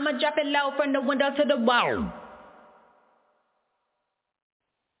 I'ma drop it low from the window to the wall.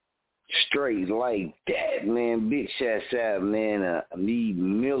 Straight like that, man. Big shouts out, man. Me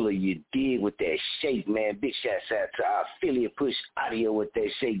Miller, you did with that shake, man. Big shouts out to our affiliate Push Audio with that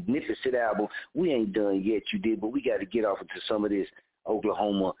shake. Magnificent album. We ain't done yet, you did, but we got to get off into some of this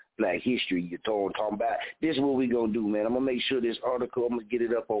Oklahoma Black history you're talking about. This is what we going to do, man. I'm going to make sure this article, I'm going to get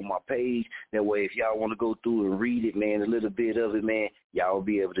it up on my page. That way, if y'all want to go through and read it, man, a little bit of it, man, y'all will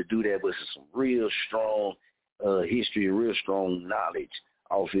be able to do that. But it's some real strong history, real strong knowledge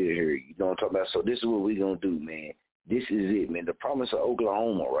off here, you know what I'm talking about? So this is what we're going to do, man. This is it, man. The Promise of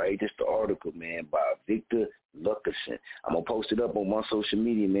Oklahoma, right? This is the article, man, by Victor Luckerson. I'm going to post it up on my social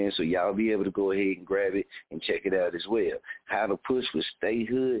media, man, so y'all be able to go ahead and grab it and check it out as well. How to push for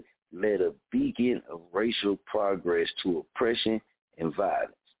statehood led a beacon of racial progress to oppression and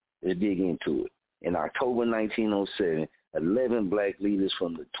violence. Let's dig into it. In October 1907, 11 black leaders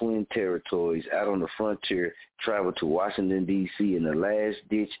from the Twin Territories out on the frontier traveled to Washington, D.C. in a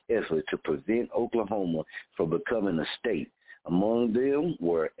last-ditch effort to prevent Oklahoma from becoming a state. Among them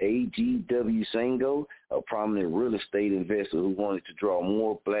were A.G.W. Sango, a prominent real estate investor who wanted to draw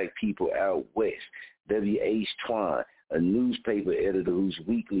more black people out west. W.H. Twine, a newspaper editor whose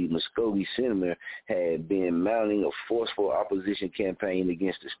weekly Muskogee Senator had been mounting a forceful opposition campaign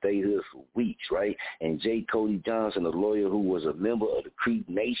against the statehood for weeks, right? And J. Cody Johnson, a lawyer who was a member of the Creek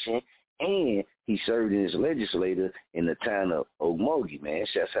Nation, and he served as legislator in the town of Okmulgee, man.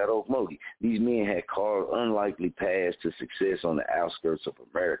 Shouts out Okmulgee. These men had carved unlikely paths to success on the outskirts of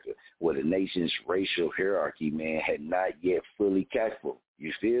America, where the nation's racial hierarchy, man, had not yet fully calculated.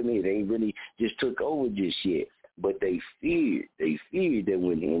 You feel me? They ain't really just took over just yet. But they feared that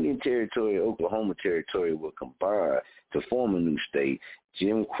when Indian Territory and Oklahoma Territory were combined to form a new state,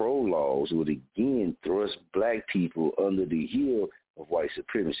 Jim Crow laws would again thrust black people under the heel of white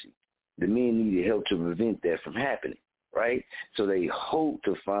supremacy. The men needed help to prevent that from happening, right? So they hoped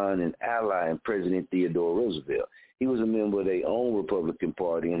to find an ally in President Theodore Roosevelt. He was a member of their own Republican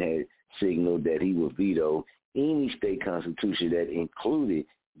Party and had signaled that he would veto any state constitution that included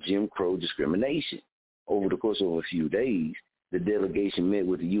Jim Crow discrimination. Over the course of a few days, the delegation met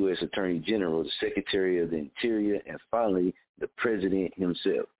with the U.S. Attorney General, the Secretary of the Interior, and finally the President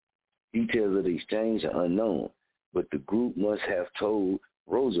himself. Details of the exchange are unknown, but the group must have told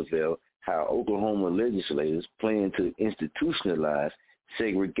Roosevelt how Oklahoma legislators plan to institutionalize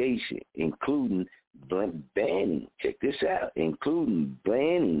segregation, including banning, check this out, including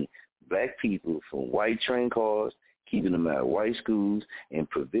banning black people from white train cars, keeping them out of white schools, and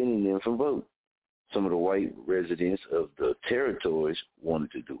preventing them from voting. Some of the white residents of the territories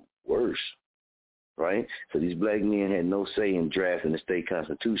wanted to do worse, right? So these black men had no say in drafting the state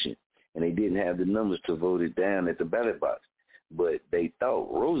constitution, and they didn't have the numbers to vote it down at the ballot box. But they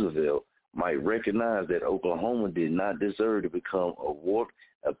thought Roosevelt might recognize that Oklahoma did not deserve to become a warped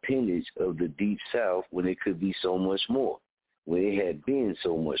appendage of the Deep South when it could be so much more, when it had been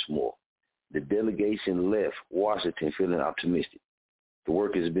so much more. The delegation left Washington feeling optimistic. The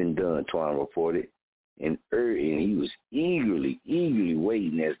work has been done, Twine reported. And he was eagerly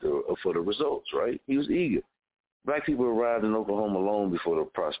waiting for the results, right? He was eager. Black people arrived in Oklahoma long before the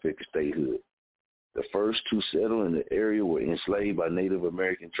prospect of statehood. The first to settle in the area were enslaved by Native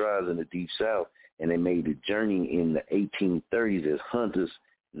American tribes in the Deep South, and they made the journey in the 1830s as hunters,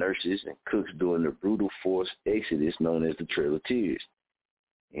 nurses, and cooks during the brutal forced exodus known as the Trail of Tears.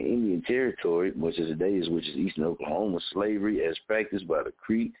 In Indian Territory, much as today is, which is eastern Oklahoma, slavery as practiced by the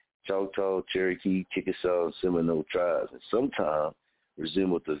Creek, Choctaw, Cherokee, Chickasaw, and Seminole tribes, and sometimes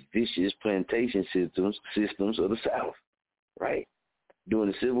resembled the vicious plantation systems of the South, right?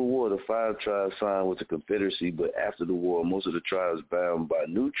 During the Civil War, the 5 tribes signed with the Confederacy, but after the war, most of the tribes bound by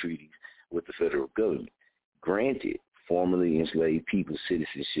new treaties with the federal government granted formerly enslaved people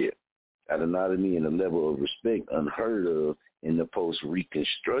citizenship, autonomy, and a level of respect unheard of in the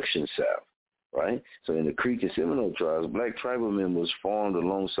post-Reconstruction South. Right? So in the Creek and Seminole tribes, black tribal members farmed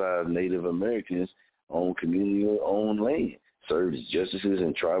alongside Native Americans on community-owned land, served as justices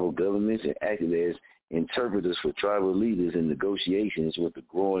in tribal governments, and acted as interpreters for tribal leaders in negotiations with the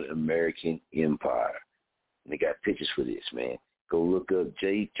growing American empire. And they got pictures for this, man. Go look up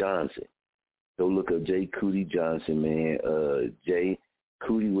Jay Johnson. Go look up J. Cootie Johnson, man. J.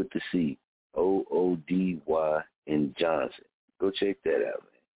 Cootie with the C. O-O-D-Y and Johnson. Go check that out,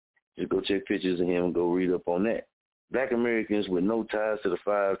 man. Just go check pictures of him and go read up on that. Black Americans with no ties to the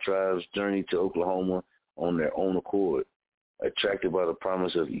 5 tribes journeyed to Oklahoma on their own accord, attracted by the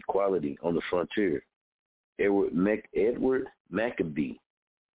promise of equality on the frontier. Edward Maccabee,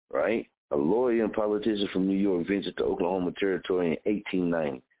 right? A lawyer and politician from New York ventured to Oklahoma Territory in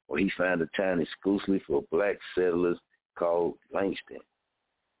 1890, where he found a town exclusively for black settlers called Langston,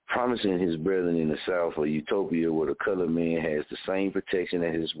 promising his brethren in the South a utopia where the colored man has the same protection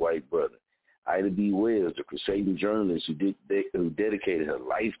as his white brother. Ida B. Wells, the crusading journalist who dedicated her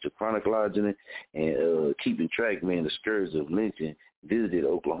life to chronicling and keeping track, man, the scourge of lynching, visited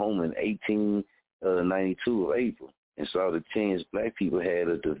Oklahoma in 1892 of April and saw the chance black people had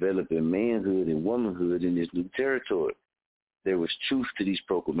of developing manhood and womanhood in this new territory. There was truth to these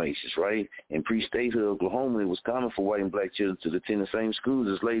proclamations, right? In pre-statehood Oklahoma, it was common for white and black children to attend the same schools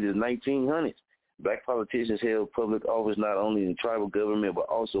as late as 1900s. Black politicians held public office not only in tribal government, but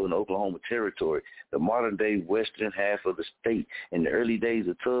also in Oklahoma Territory, the modern-day western half of the state. In the early days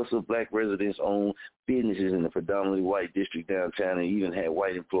of Tulsa, black residents owned businesses in the predominantly white district downtown and even had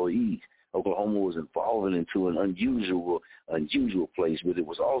white employees. Oklahoma was evolving into an unusual place, but it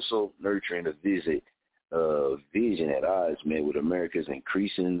was also nurturing a vision at odds, man, with America's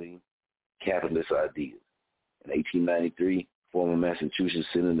increasingly capitalist ideas. In 1893, former Massachusetts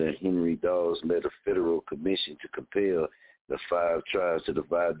Senator Henry Dawes led a federal commission to compel the 5 tribes to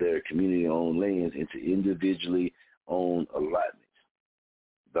divide their community-owned lands into individually owned allotments.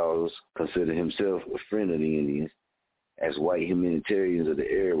 Dawes considered himself a friend of the Indians, as white humanitarians of the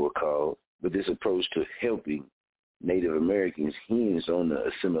era were called, but this approach to helping Native Americans hinged on the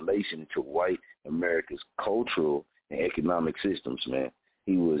assimilation into white America's cultural and economic systems, man.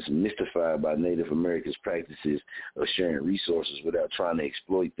 He was mystified by Native Americans' practices of sharing resources without trying to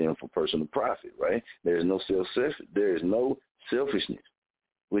exploit them for personal profit, right? There is no selfishness,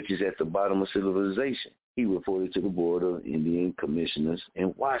 which is at the bottom of civilization. He reported to the Board of Indian Commissioners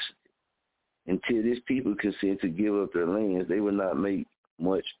in Washington. Until these people consent to give up their lands, they would not make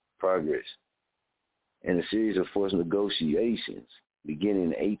much progress. In a series of forced negotiations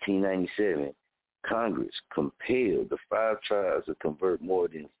beginning in 1897, Congress compelled the 5 tribes to convert more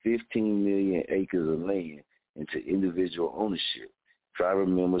than 15 million acres of land into individual ownership. Tribal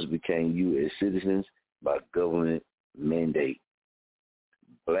members became U.S. citizens by government mandate.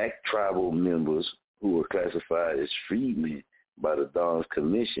 Black tribal members who were classified as freedmen by the Dawes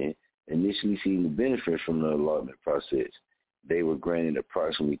Commission initially seemed to benefit from the allotment process. They were granted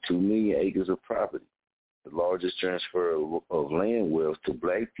approximately 2 million acres of property, the largest transfer of land wealth to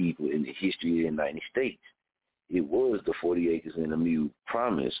black people in the history of the United States. It was the 40 acres and a mule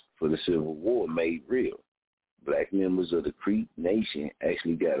promise for the Civil War made real. Black members of the Creek Nation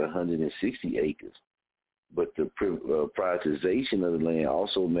actually got 160 acres, but the privatization of the land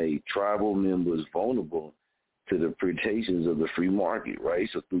also made tribal members vulnerable to the predations of the free market, right?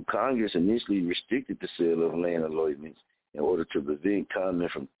 So through Congress initially restricted the sale of land allotments in order to prevent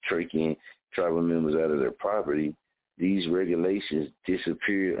comment from taking tribal members out of their property. These regulations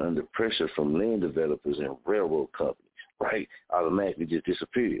disappeared under pressure from land developers and railroad companies, right? Automatically just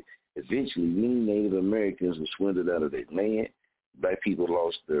disappeared. Eventually, many Native Americans were swindled out of their land. Black people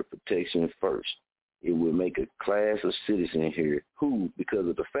lost their protection first. It would make a class of citizens here who, because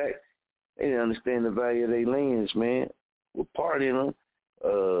of the fact they didn't understand the value of their lands, man, were partying them.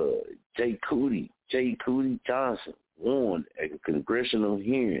 J. Cootie Johnson won at a congressional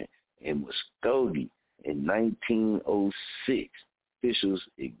hearing in Muskogee in 1906. Officials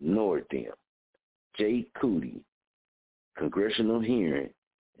ignored them. J. Cootie, congressional hearing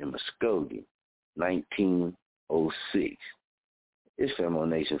in Muskogee, 1906. It's Famo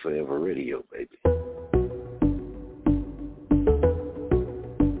Natin Forever Radio, baby.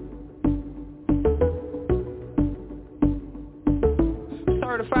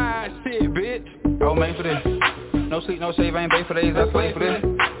 Certified shit, bitch. I was made for this. No sleep, no shave, I ain't paid for days, I slave for this.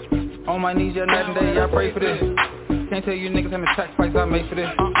 On my knees, yeah, night and day, I pray for this. Can't tell you niggas how many sacrifices I made for this.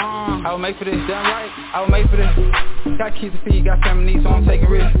 I was made for this, damn right, I was made for this. Got kids to feed, got family needs, so I'm taking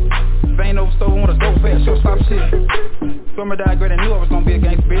risks. Vein over stove, want a dope fast, show stop shit. Swimmer died great, I knew I was gonna be a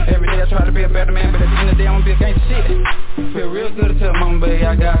gangster bitch. Every day I try to be a better man, but at the end of the day, I'm gonna be a gangster shit. Feel real good to tell mama, baby,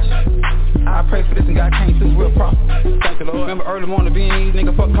 I got you. I pray for this and God came through real proper. Thank the Lord. Remember early morning being these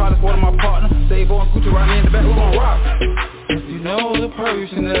nigga fuck hard as one of my partners. Save boy and Gucci right me in the back, who gon' rock? You know the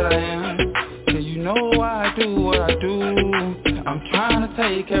person that I am, and you know why I do what I do. I'm trying to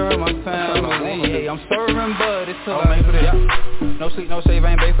take care of my family. Hey, I'm serving buddies till I made for this. No sleep, no shave,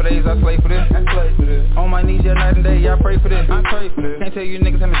 I ain't bait for days, I slay for this. On my knees, yeah, night and day, yeah, I pray for this. Can't tell you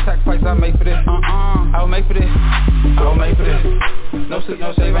niggas how many sacrifices I made for this. I was made for this. I was made for this. No sleep,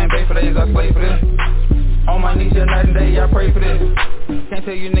 no shave, I ain't bait for days, I slay for this. On my knees, yeah, night and day, yeah, I pray for this. Can't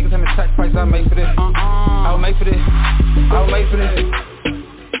tell you niggas how many sacrifices I made for this. I was made for this. I was made for this.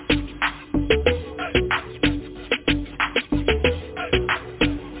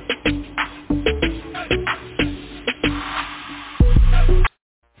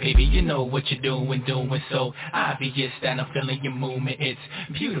 Baby, you know what you're doing so obvious that I'm feeling your movement. It's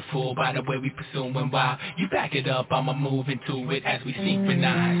beautiful by the way we pursuing. While you back it up, I'ma move into it as we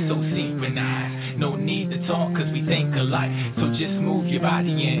synchronize, so synchronized. No need to talk cause we think alike, so just move your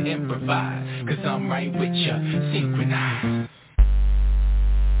body and improvise, cause I'm right with you, synchronized.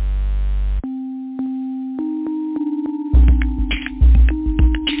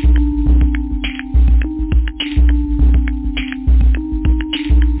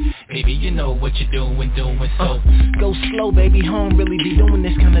 Baby, you know what you're doing so go slow, baby, home really be doing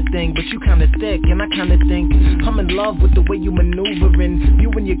this kind of thing. But you kinda thick, and I kinda think I'm in love with the way you maneuvering. You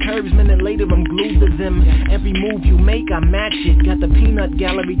and your curves, minute later I'm glued to them. Every move you make, I match it. Got the peanut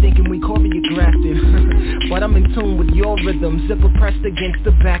gallery thinking we choreographed it. But I'm in tune with your rhythm, zipper pressed against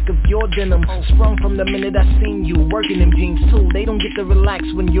the back of your denim. Sprung from the minute I seen you, working them jeans too. They don't get to relax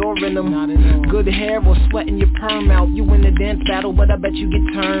when you're in them. Good hair or sweating your perm out. You in the dance battle, but I bet you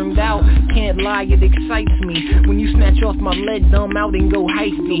get turned out. Can't lie, it excites me when you snatch off my lead, dumb out and go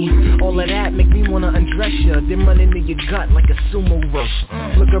heisty. All of that make me wanna undress ya, then run into your gut like a sumo rush.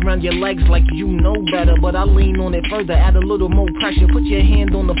 Look around your legs like you know better, but I lean on it further, add a little more pressure. Put your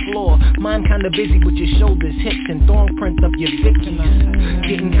hand on the floor, mine kinda busy with your shoulders, hips, and thong print of your Vickies.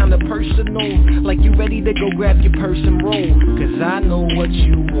 Getting kinda personal, like you ready to go grab your purse and roll. Cause I know what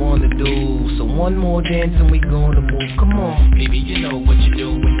you wanna do, so one more dance and we gonna move. Come on, baby, you know what you're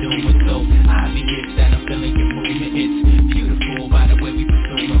doing so obvious that I'm feeling your movement. It's beautiful by the way we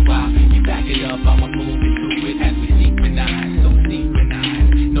pursuing. While you back it up, I'ma move into it as we synchronize, so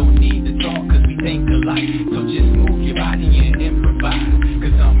synchronized. No need to talk cause we think alike, so just move your body and improvise,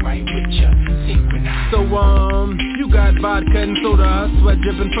 cause I'm right with you, synchronized. So you got vodka and soda, sweat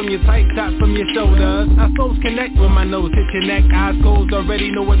dripping from your tight top from your shoulders. Our souls connect when my nose hit your neck. Eyes closed,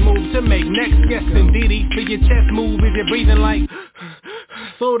 already know what move to make. Next guess indeedy, feel your chest move as you're breathing like.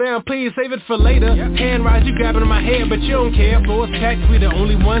 Slow down, please, save it for later. Hand rise, you grabbing my hair, but you don't care. Floors packed, we the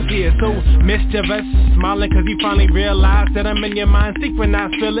only ones here. So mischievous, smiling cause you finally realized that I'm in your mind,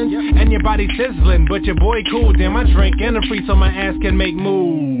 synchronized feeling. And your body sizzling, but your boy cool. Damn, I drink and I'm free so my ass can make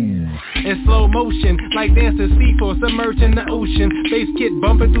moves. In slow motion, like dancing seafloor, submerged in the ocean. Bass kit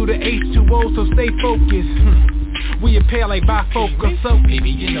bumping through the H2O, so stay focused. We appear like bifocals, so baby,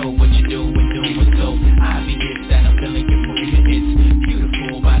 you know what you're doing so obvious that I'm feeling your movement. It's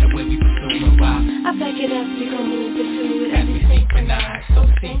beautiful by the way we pursuing. While I back it up, we gon' move into it as we synchronize, so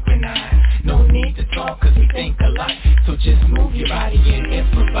synchronized. No need to talk cause we think alike, so just move your body and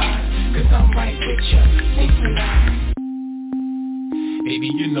improvise, cause I'm right with you, synchronized.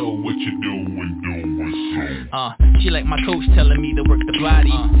 Baby, you know what you're doing so. She like my coach telling me to work the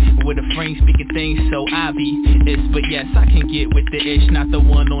body with a frame speaking things so obvious. But yes, I can get with the ish, not the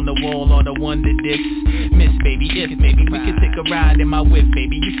one on the wall or the one that this. Miss baby, if maybe we can take a ride in my whip,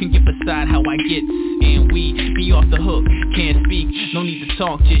 baby. You can get beside how I get, and we be off the hook. Can't speak, no need to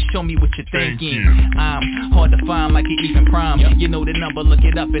talk, just show me what you're thinking. I'm hard to find like an even prime. You know the number, look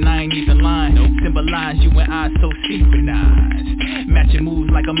it up and I ain't even lying. Symbolize you and I so synchronized. Matching moves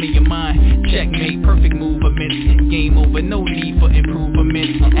like I'm in your mind. Checkmate, perfect movement. Game over, no need for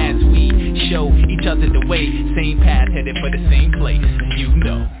improvement. As we show each other the way, same path headed for the same place. You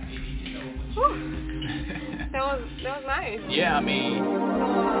know. That was nice. Yeah, I mean, you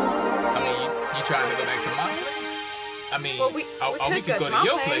trying to go back to my place? I mean, well, we could go to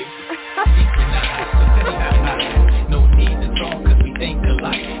your place. No need to talk cause we think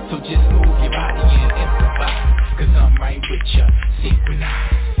alike, so just move your body and improvise, cause I'm right with you,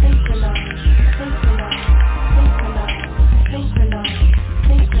 synchronized.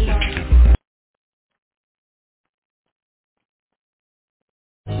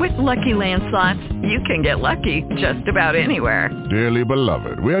 With Lucky Land Slots, you can get lucky just about anywhere. Dearly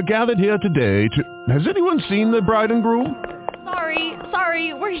beloved, we are gathered here today to... Has anyone seen the bride and groom?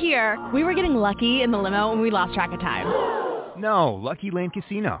 Sorry, we're here. We were getting lucky in the limo and we lost track of time. No, Lucky Land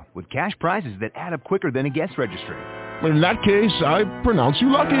Casino, with cash prizes that add up quicker than a guest registry. In that case, I pronounce you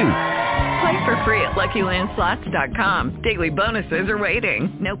lucky. Play for free at LuckyLandSlots.com. Daily bonuses are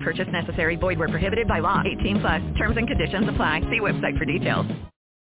waiting. No purchase necessary. Void where prohibited by law. 18+. Terms and conditions apply. See website for details.